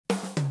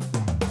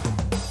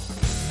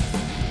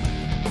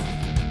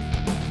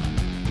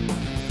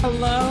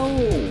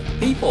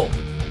people!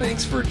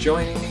 Thanks for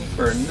joining me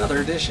for another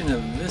edition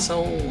of This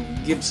Old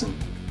Gibson.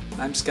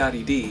 I'm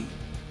Scotty D,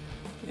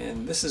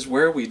 and this is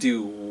where we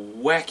do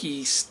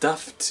wacky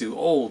stuff to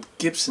old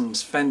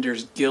Gibsons,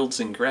 Fenders, Guilds,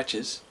 and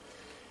Gretches,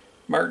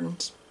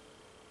 Martins,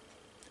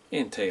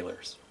 and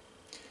Taylors.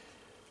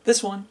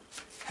 This one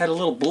had a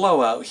little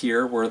blowout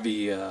here where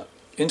the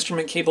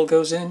instrument cable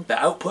goes in, the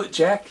output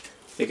jack.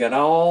 It got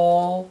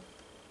all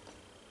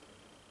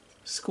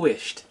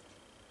squished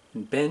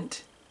and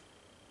bent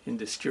and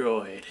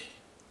destroyed.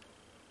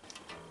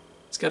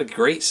 It's got a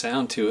great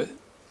sound to it.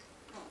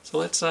 So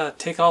let's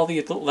take all the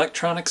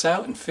electronics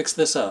out and fix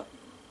this up.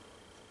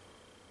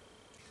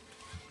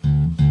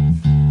 I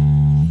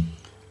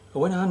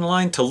went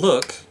online to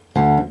look.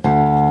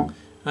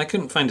 I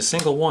couldn't find a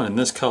single one in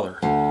this color.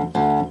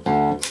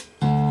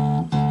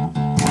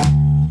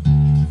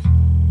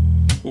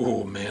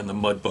 Oh man, the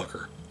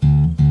mudbucker.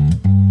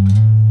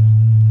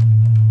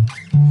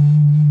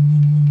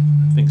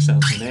 That thing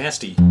sounds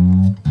nasty.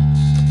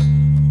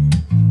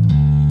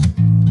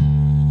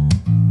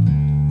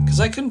 Because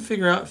I couldn't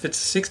figure out if it's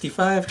a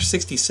 65 or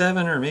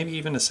 67 or maybe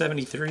even a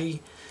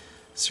 73.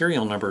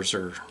 Serial numbers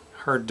are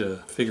hard to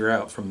figure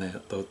out from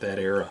that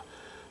era.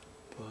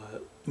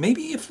 But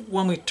maybe if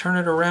when we turn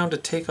it around to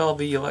take all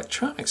the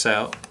electronics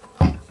out,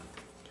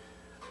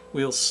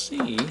 we'll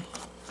see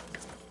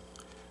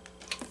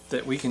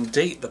that we can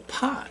date the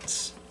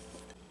pots.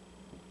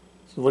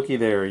 So looky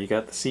there, you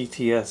got the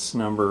CTS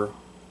number.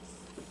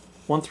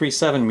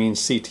 137 means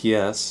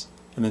CTS,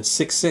 and then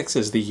 66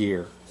 is the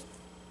year,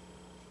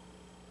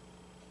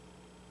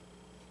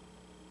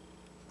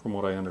 from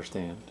what I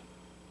understand.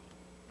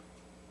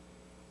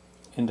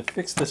 And to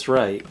fix this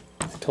right,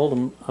 I told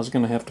him I was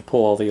going to have to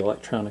pull all the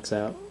electronics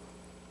out.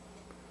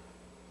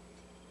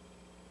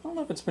 I don't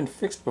know if it's been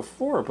fixed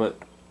before, but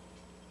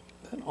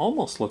that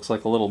almost looks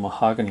like a little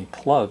mahogany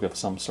plug of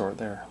some sort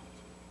there.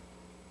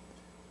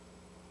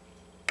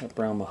 That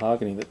brown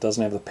mahogany that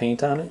doesn't have the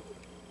paint on it.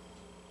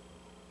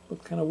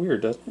 Looks kind of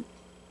weird, doesn't it?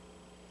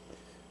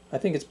 I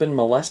think it's been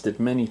molested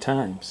many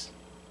times.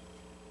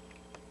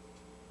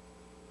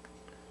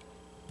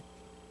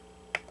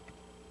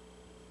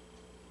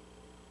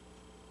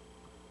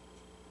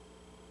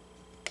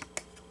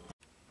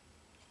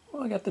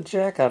 Well, I got the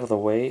jack out of the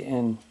way,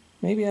 and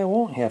maybe I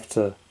won't have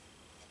to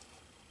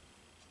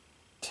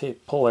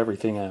pull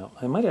everything out.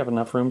 I might have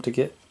enough room to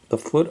get the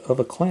foot of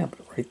a clamp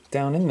right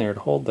down in there to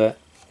hold that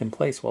in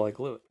place while I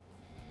glue it.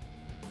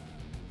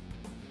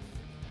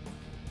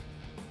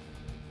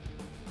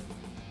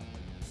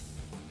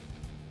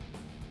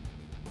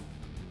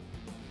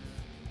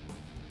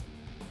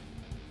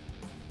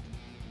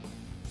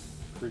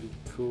 Pretty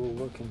cool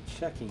looking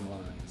checking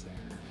lines there.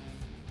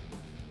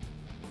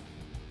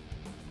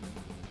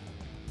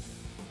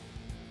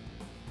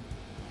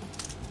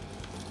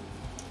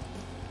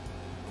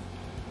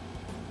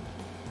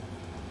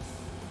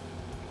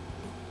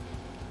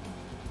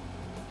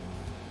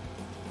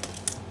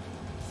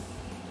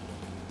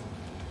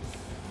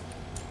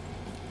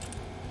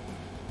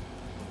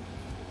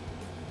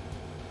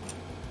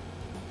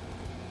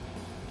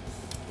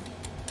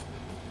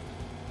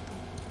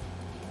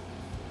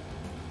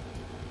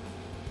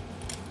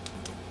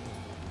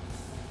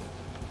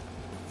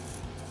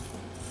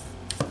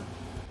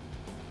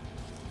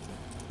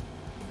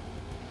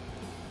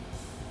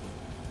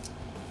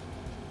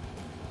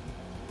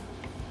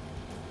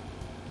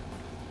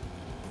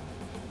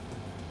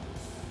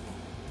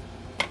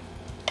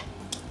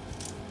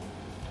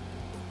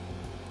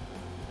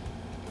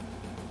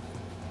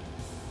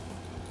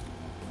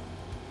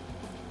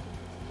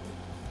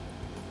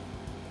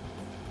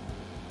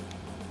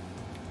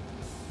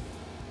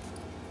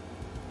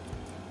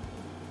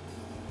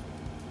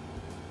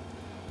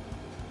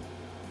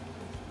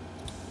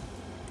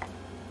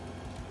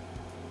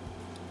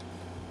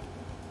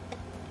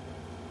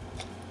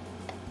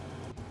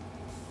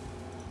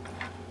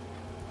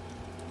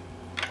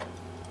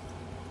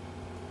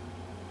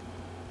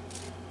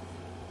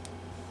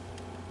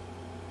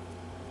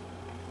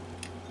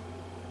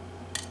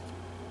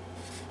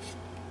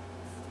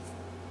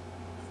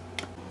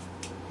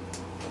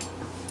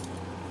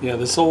 Yeah,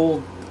 this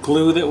old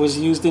glue that was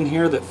used in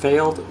here that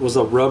failed was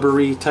a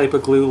rubbery type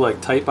of glue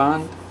like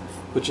Titebond,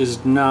 which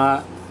is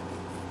not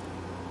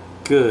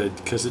good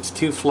because it's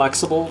too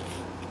flexible.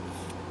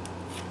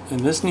 And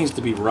this needs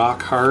to be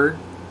rock hard.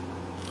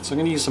 So I'm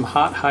going to use some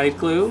hot hide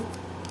glue,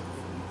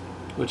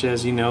 which,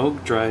 as you know,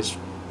 dries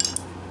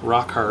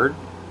rock hard.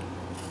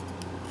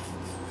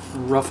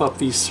 Rough up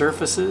these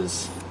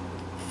surfaces.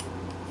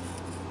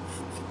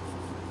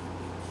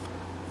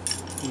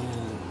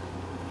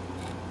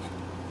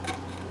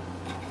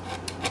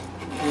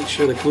 Make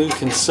sure the glue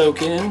can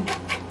soak in.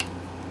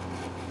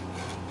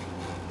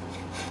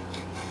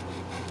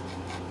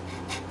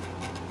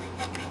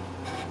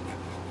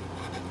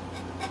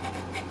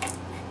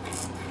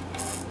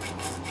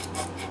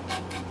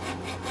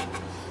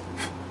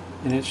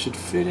 And it should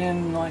fit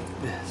in like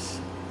this.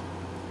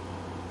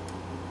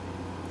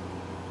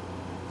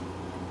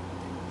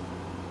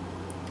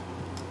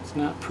 It's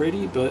not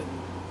pretty, but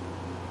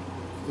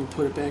We'll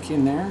put it back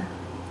in there.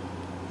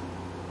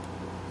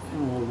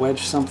 And we'll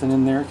wedge something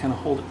in there, kind of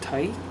hold it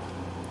tight.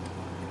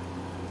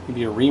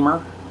 Maybe a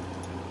reamer.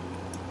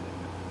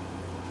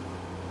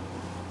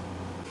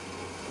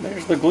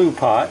 There's the glue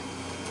pot.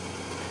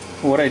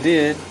 What I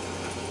did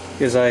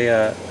is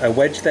I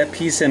wedged that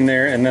piece in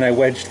there, and then I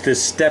wedged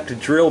this stepped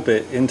drill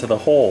bit into the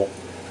hole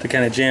to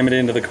kind of jam it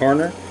into the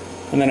corner.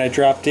 And then I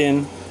dropped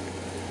in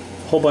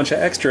a whole bunch of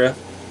extra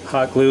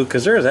hot glue,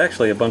 because there is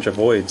actually a bunch of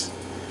voids.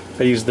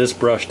 I used this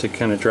brush to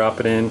kind of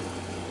drop it in.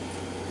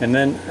 And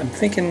then I'm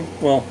thinking,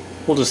 well,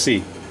 we'll just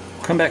see.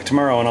 I'll come back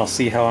tomorrow and I'll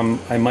see how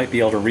I might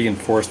be able to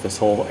reinforce this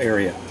whole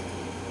area.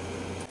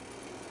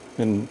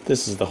 And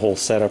this is the whole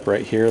setup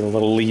right here, the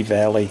little Lee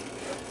Valley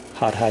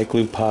hot high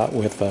glue pot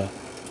with a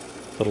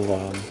little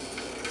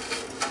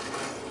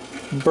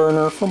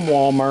burner from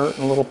Walmart,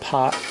 and a little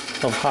pot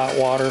of hot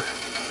water,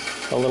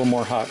 a little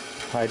more hot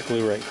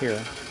glue right here.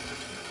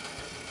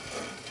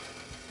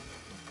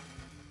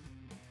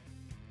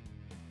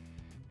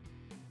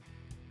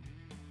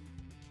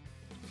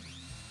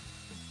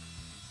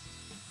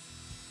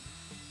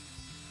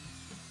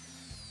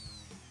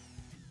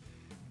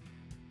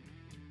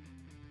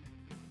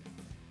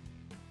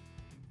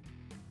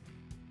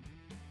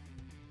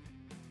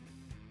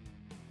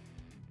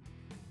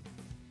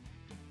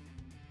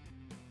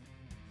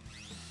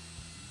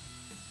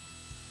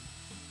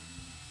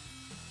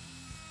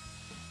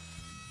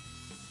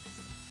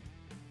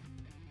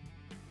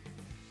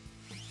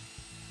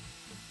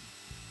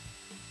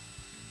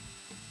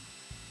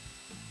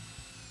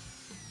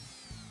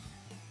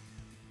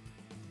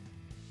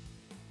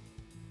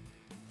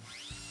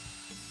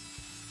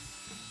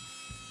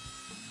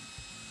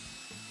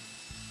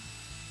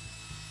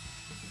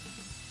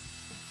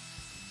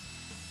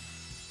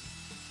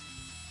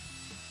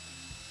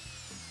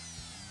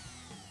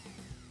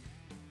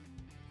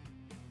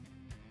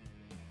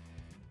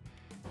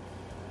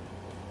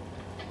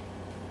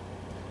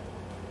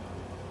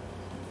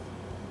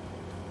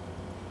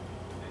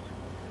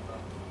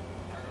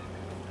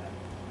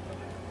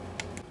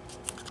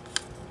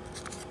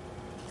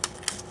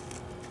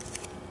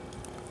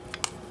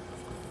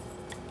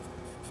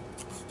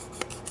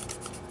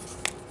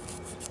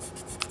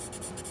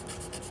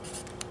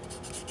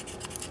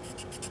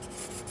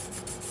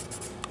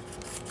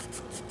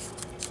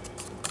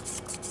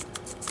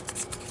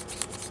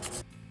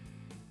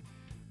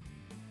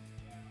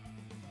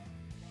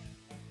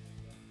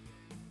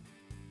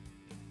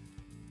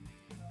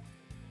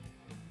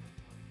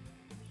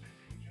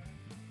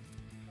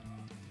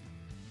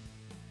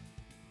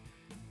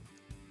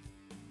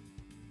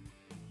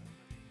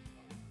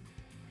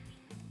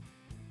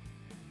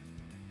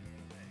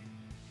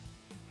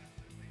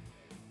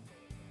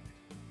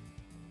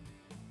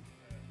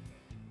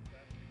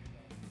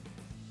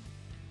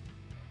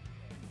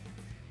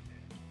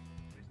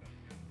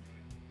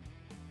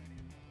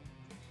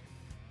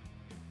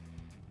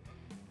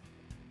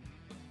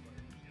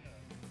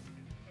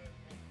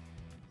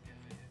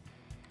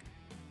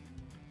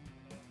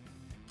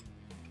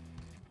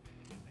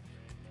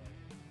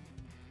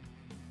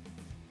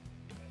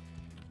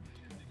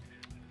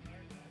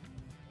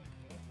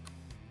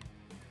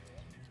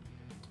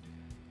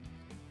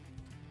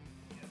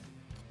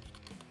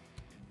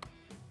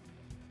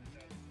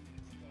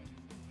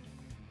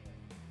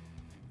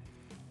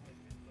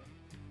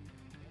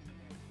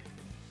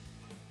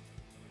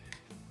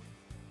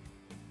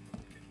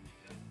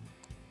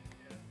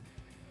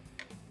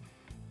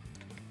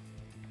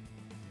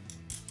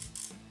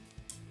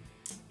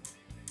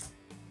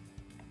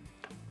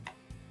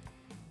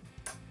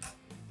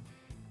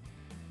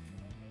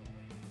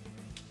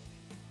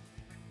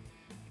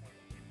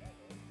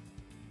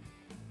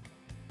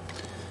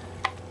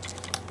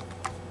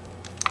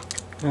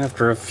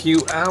 After a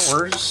few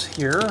hours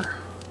here,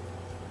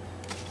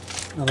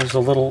 now there's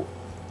a little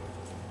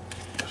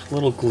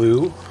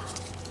glue.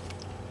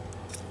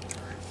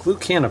 Glue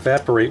can't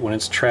evaporate when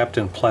it's trapped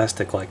in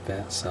plastic like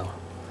that, so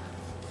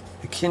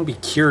it can be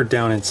cured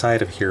down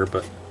inside of here,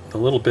 but the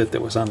little bit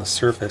that was on the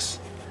surface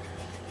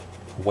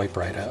will wipe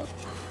right out.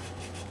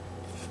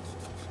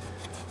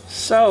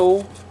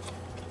 So,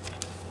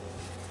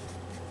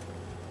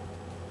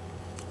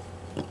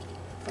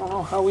 I don't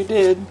know how we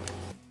did.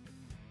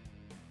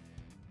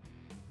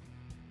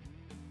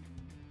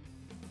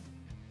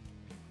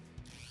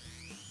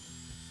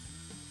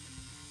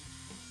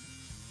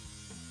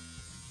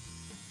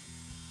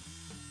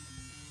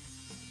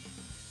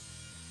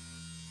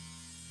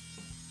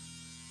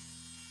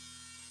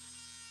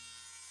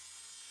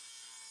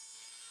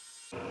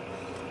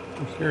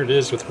 Here it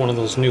is with one of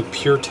those new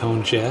pure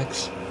tone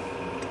jacks.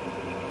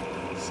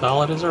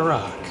 Solid as a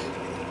rock.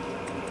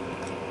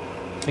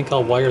 I think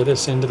I'll wire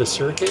this into the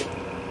circuit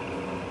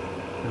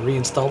and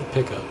reinstall the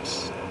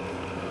pickups.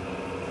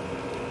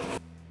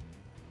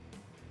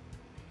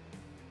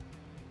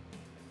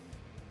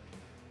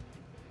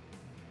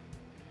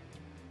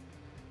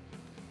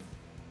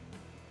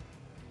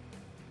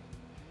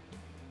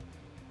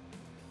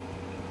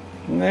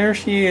 And there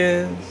she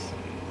is,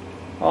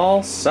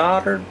 all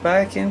soldered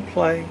back in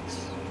place.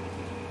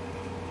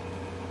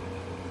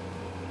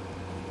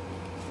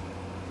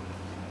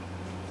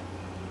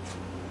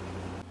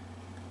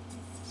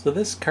 So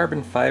this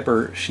carbon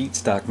fiber sheet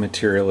stock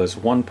material is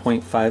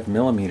 1.5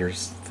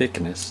 millimeters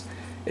thickness.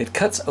 It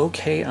cuts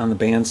okay on the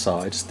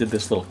bandsaw. I just did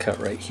this little cut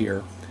right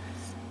here.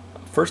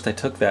 First I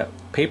took that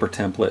paper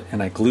template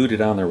and I glued it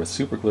on there with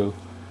super glue,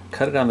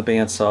 cut it on the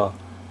bandsaw,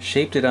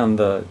 shaped it on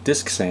the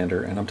disc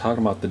sander, and I'm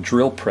talking about the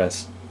drill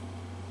press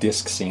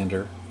disc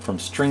sander from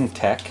String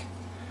Tech.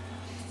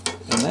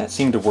 And that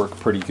seemed to work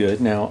pretty good.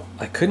 Now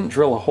I couldn't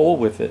drill a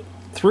hole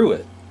through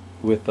it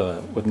with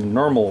a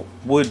normal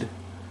wood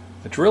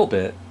drill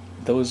bit.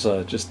 Those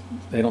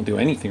they don't do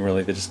anything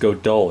really. They just go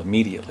dull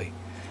immediately.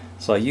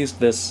 So I used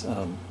this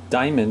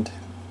diamond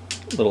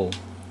little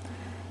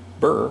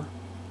burr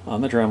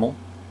on the Dremel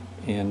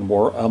and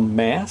wore a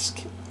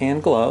mask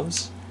and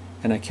gloves,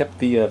 and I kept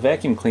the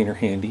vacuum cleaner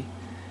handy,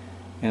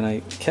 and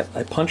I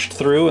punched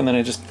through, and then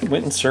I just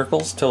went in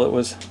circles till it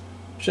was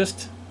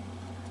just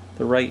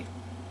the right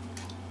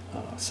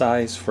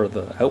size for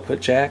the output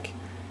jack.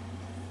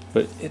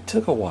 But it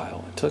took a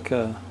while. It took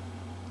 5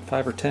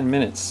 or 10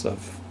 minutes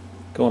of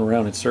going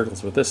around in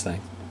circles with this thing.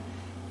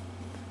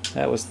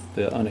 That was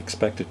the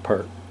unexpected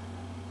part,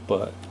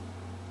 but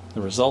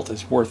the result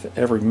is worth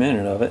every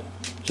minute of it.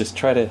 Just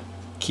try to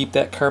keep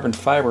that carbon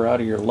fiber out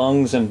of your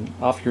lungs and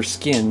off your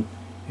skin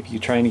if you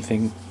try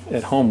anything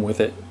at home with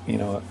it, you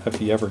know,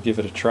 if you ever give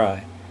it a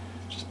try.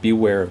 Just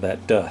beware of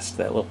that dust.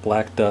 That little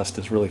black dust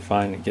is really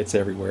fine. It gets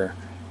everywhere.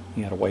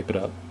 You gotta wipe it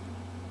up.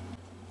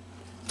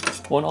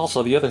 Well, and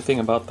also the other thing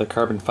about the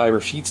carbon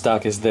fiber sheet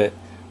stock is that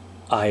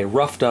I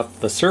roughed up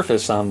the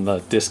surface on the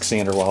disc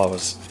sander while I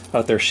was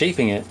out there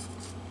shaping it,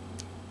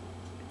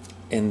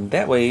 and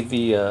that way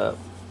the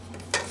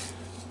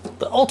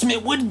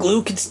ultimate wood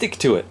glue could stick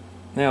to it.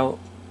 Now,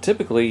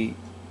 typically,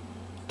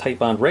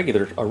 Titebond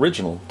regular,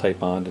 original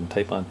Titebond, and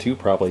Titebond 2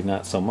 probably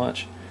not so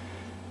much,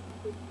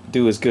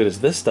 do as good as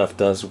this stuff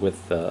does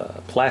with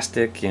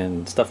plastic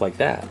and stuff like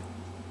that.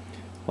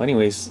 Well,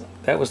 anyways,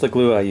 that was the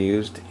glue I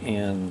used,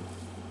 and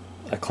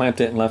I clamped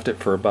it and left it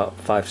for about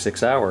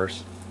 5-6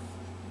 hours.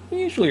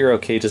 Usually you're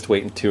okay just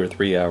waiting 2 or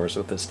 3 hours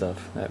with this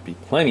stuff. That'd be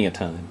plenty of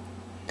time.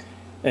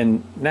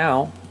 And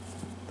now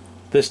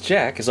this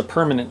jack is a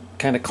permanent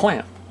kind of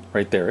clamp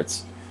right there.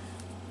 It's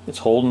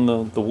holding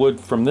the wood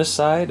from this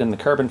side and the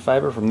carbon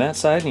fiber from that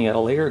side, and you got a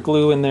layer of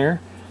glue in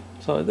there.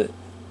 So there's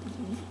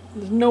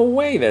no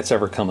way that's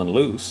ever coming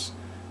loose.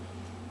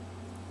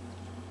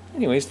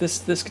 Anyways,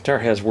 this guitar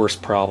has worse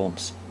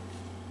problems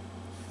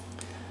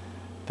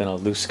than a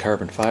loose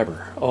carbon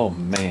fiber. Oh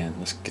man,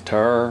 this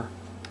guitar,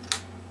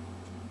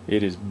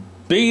 it is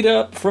beat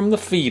up from the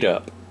feet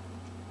up.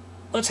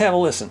 Let's have a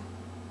listen.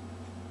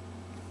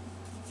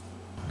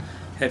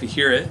 Have you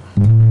hear it?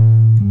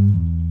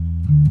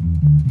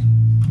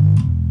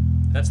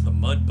 That's the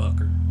mud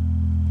bucker.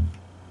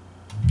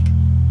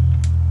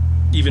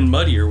 Even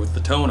muddier with the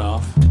tone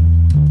off.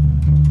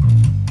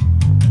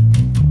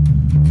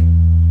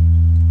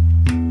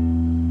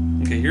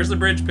 Okay, here's the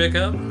bridge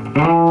pickup.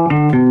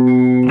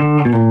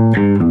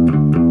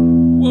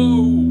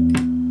 Whoa!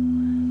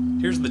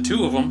 Here's the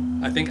two of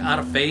them, I think out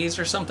of phase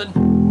or something.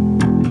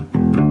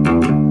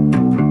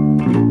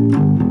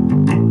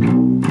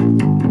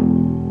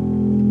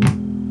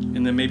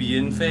 And then maybe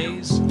in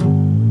phase.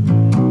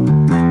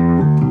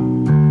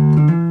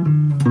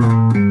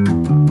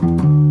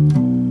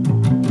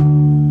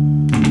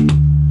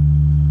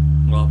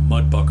 Well,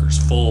 Mudbucker's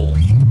full.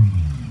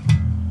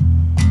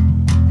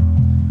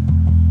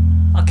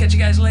 I'll catch you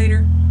guys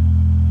later.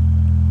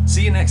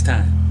 See you next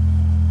time.